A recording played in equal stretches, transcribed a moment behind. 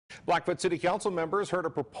Blackfoot City Council members heard a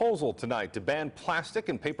proposal tonight to ban plastic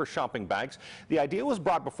and paper shopping bags. The idea was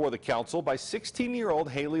brought before the council by 16-year-old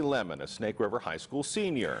Haley Lemon, a Snake River High School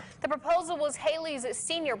senior. The proposal was Haley's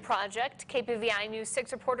senior project. KPVI News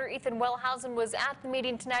 6 reporter Ethan Wellhausen was at the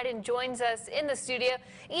meeting tonight and joins us in the studio.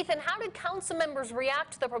 Ethan, how did council members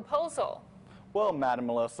react to the proposal? Well, Madam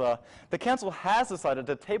Melissa, the council has decided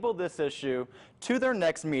to table this issue to their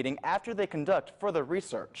next meeting after they conduct further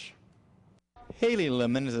research. Haley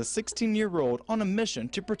Lemon is a 16-year-old on a mission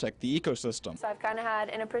to protect the ecosystem. So I've kind of had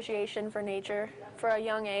an appreciation for nature for a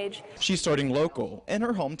young age. She's starting local in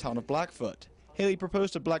her hometown of Blackfoot. Haley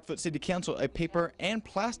proposed to Blackfoot City Council a paper and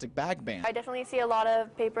plastic bag ban. I definitely see a lot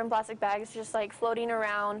of paper and plastic bags just like floating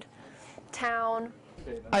around town.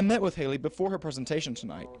 I met with Haley before her presentation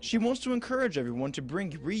tonight. She wants to encourage everyone to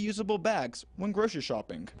bring reusable bags when grocery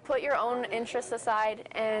shopping. Put your own interests aside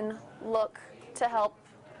and look to help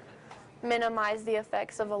minimize the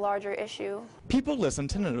effects of a larger issue. People listen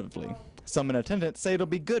tentatively. Some in attendance say it'll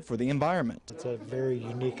be good for the environment. It's a very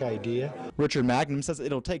unique idea. Richard Magnum says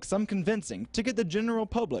it'll take some convincing to get the general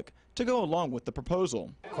public to go along with the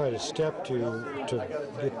proposal. Quite a step to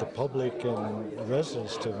get the public and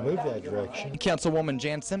residents to move that direction. Councilwoman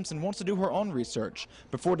Jan Simpson wants to do her own research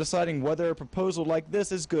before deciding whether a proposal like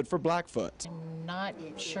this is good for Blackfoot. I'm not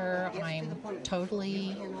sure I'm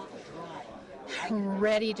totally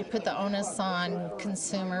ready to put the onus on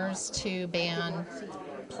consumers to ban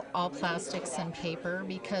all plastics and paper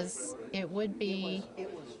because it would be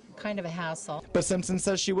kind of a hassle. But Simpson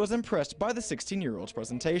says she was impressed by the 16-year-old's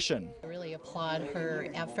presentation. I really applaud her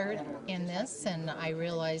effort in this, and I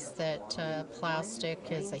realize that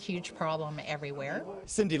plastic is a huge problem everywhere.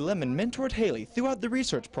 Cindy Lemon mentored Haley throughout the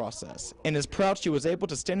research process and is proud she was able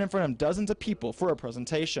to stand in front of dozens of people for a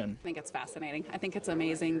presentation. I think it's fascinating. I think it's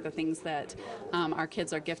amazing the things that our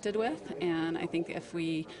kids are gifted with, and I think if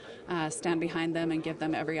we stand behind them and give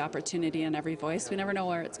them every opportunity and every voice, we never know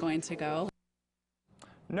where it's going to go.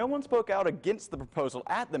 No one spoke out against the proposal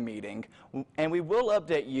at the meeting, and we will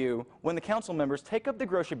update you when the council members take up the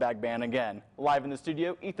grocery bag ban again. Live in the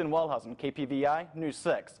studio, Ethan Wellhausen, KPVI News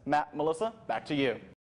 6. Matt, Melissa, back to you.